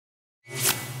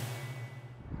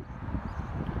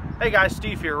Hey guys,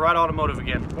 Steve here, Ride Automotive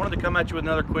again. Wanted to come at you with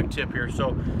another quick tip here.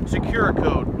 So,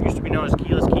 SecuriCode used to be known as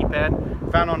keyless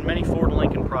keypad, found on many Ford and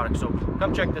Lincoln products. So,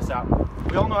 come check this out.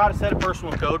 We all know how to set a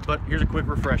personal code, but here's a quick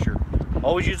refresher.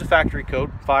 Always use the factory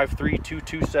code,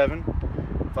 53227,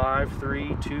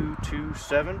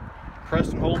 53227. Press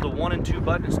and hold the 1 and 2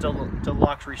 buttons until the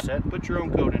lock's reset. Put your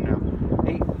own code in now.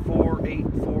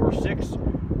 84846.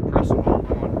 Press and hold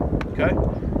 1. Okay?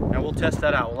 Now we'll test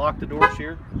that out. We'll lock the doors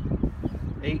here.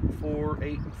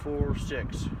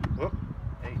 84846. Whoop.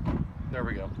 8. There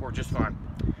we go. We're just fine.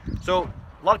 So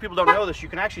a lot of people don't know this. You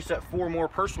can actually set 4 more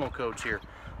personal codes here.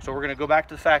 So we're going to go back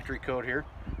to the factory code here.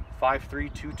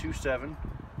 53227.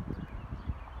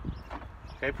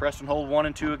 Okay, press and hold 1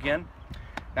 and 2 again.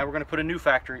 Now we're going to put a new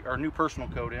factory or new personal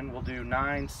code in. We'll do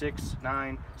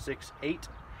 96968.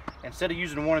 Instead of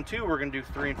using 1 and 2, we're going to do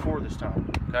 3 and 4 this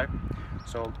time. Okay,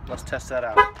 so let's test that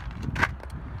out.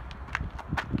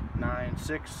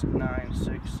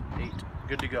 96968.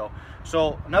 Good to go.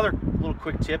 So another little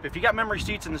quick tip: if you got memory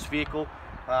seats in this vehicle,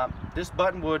 this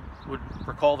button would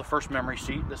recall the first memory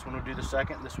seat. This one would do the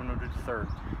second. This one would do the third.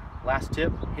 Last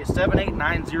tip: hit 7, 8,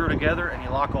 9, 0 together, and you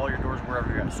lock all your doors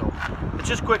wherever you're at. So it's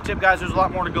just a quick tip, guys. There's a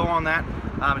lot more to go on that.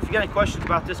 If you got any questions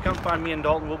about this, come find me in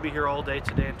Dalton. We'll be here all day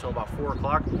today until about 4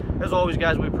 o'clock. As always,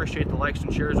 guys, we appreciate the likes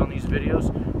and shares on these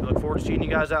videos. We look forward to seeing you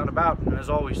guys out and about. And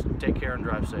as always, take care and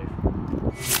drive safe.